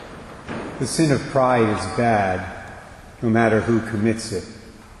The sin of pride is bad, no matter who commits it.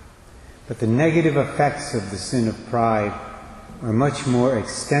 But the negative effects of the sin of pride are much more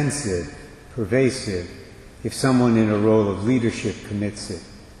extensive, pervasive, if someone in a role of leadership commits it.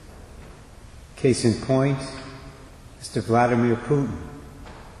 Case in point, Mr. Vladimir Putin,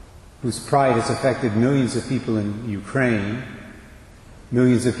 whose pride has affected millions of people in Ukraine,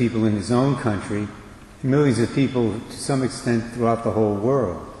 millions of people in his own country, and millions of people to some extent throughout the whole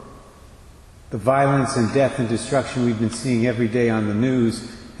world. The violence and death and destruction we've been seeing every day on the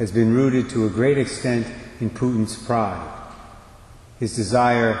news has been rooted to a great extent in Putin's pride, his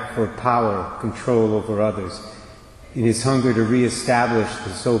desire for power, control over others, in his hunger to reestablish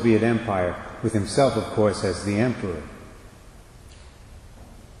the Soviet Empire, with himself, of course, as the emperor.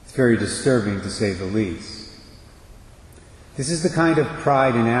 It's very disturbing, to say the least. This is the kind of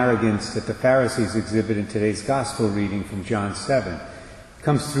pride and arrogance that the Pharisees exhibit in today's Gospel reading from John 7. It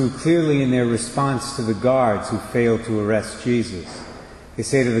comes through clearly in their response to the guards who failed to arrest Jesus. They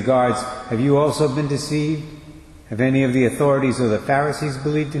say to the guards, "Have you also been deceived? Have any of the authorities or the Pharisees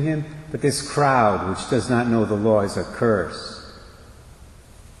believed in him? But this crowd, which does not know the law, is accursed."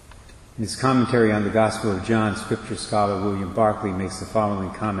 In his commentary on the Gospel of John, Scripture scholar William Barclay makes the following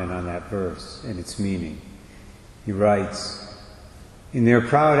comment on that verse and its meaning. He writes, "In their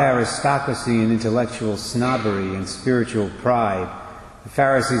proud aristocracy and intellectual snobbery and spiritual pride, the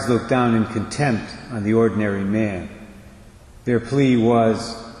Pharisees looked down in contempt on the ordinary man. Their plea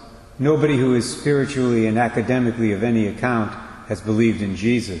was, nobody who is spiritually and academically of any account has believed in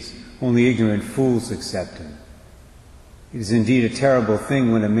Jesus. Only ignorant fools accept him. It is indeed a terrible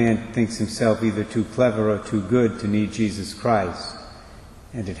thing when a man thinks himself either too clever or too good to need Jesus Christ,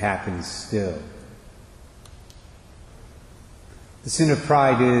 and it happens still." The sin of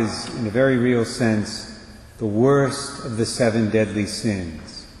pride is, in a very real sense, the worst of the 7 deadly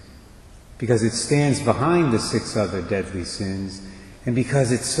sins, because it stands behind the 6 other deadly sins, and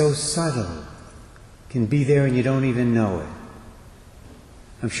because it's so subtle, it can be there and you don't even know it.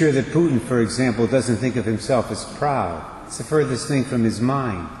 I'm sure that Putin, for example, doesn't think of himself as proud. It's the furthest thing from his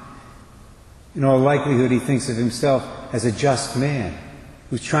mind. In all likelihood, he thinks of himself as a just man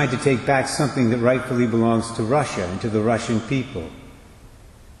who's trying to take back something that rightfully belongs to Russia and to the Russian people.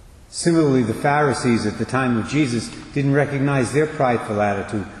 Similarly, the Pharisees at the time of Jesus didn't recognize their prideful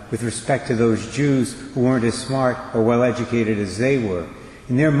attitude with respect to those Jews who weren't as smart or well educated as they were.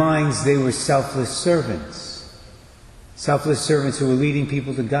 In their minds, they were selfless servants who were leading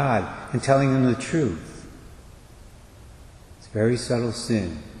people to God and telling them the truth. It's a very subtle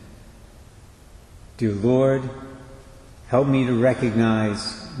sin. Dear Lord, help me to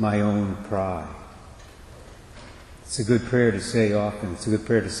recognize my own pride. It's a good prayer to say often. It's a good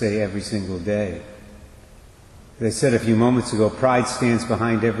prayer to say every single day. As I said a few moments ago, pride stands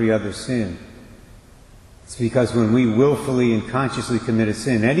behind every other sin. It's because when we willfully and consciously commit a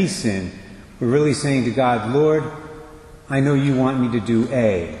sin, any sin, we're really saying to God, Lord, I know you want me to do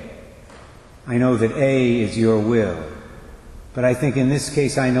A. I know that A is your will. But I think in this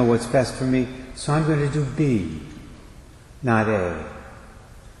case I know what's best for me, so I'm going to do B, not A.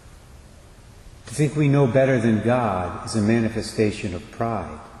 To think we know better than God is a manifestation of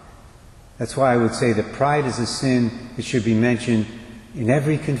pride. That's why I would say that pride is a sin that should be mentioned in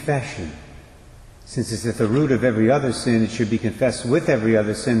every confession. Since it's at the root of every other sin, it should be confessed with every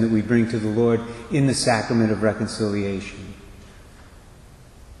other sin that we bring to the Lord in the sacrament of reconciliation.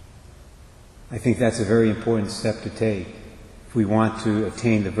 I think that's a very important step to take if we want to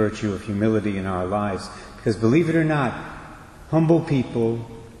attain the virtue of humility in our lives. Because believe it or not, humble people,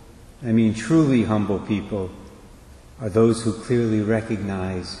 I mean truly humble people, are those who clearly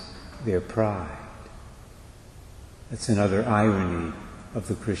recognize their pride. That's another irony of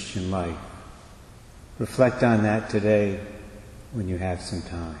the Christian life. Reflect on that today when you have some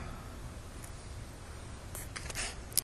time.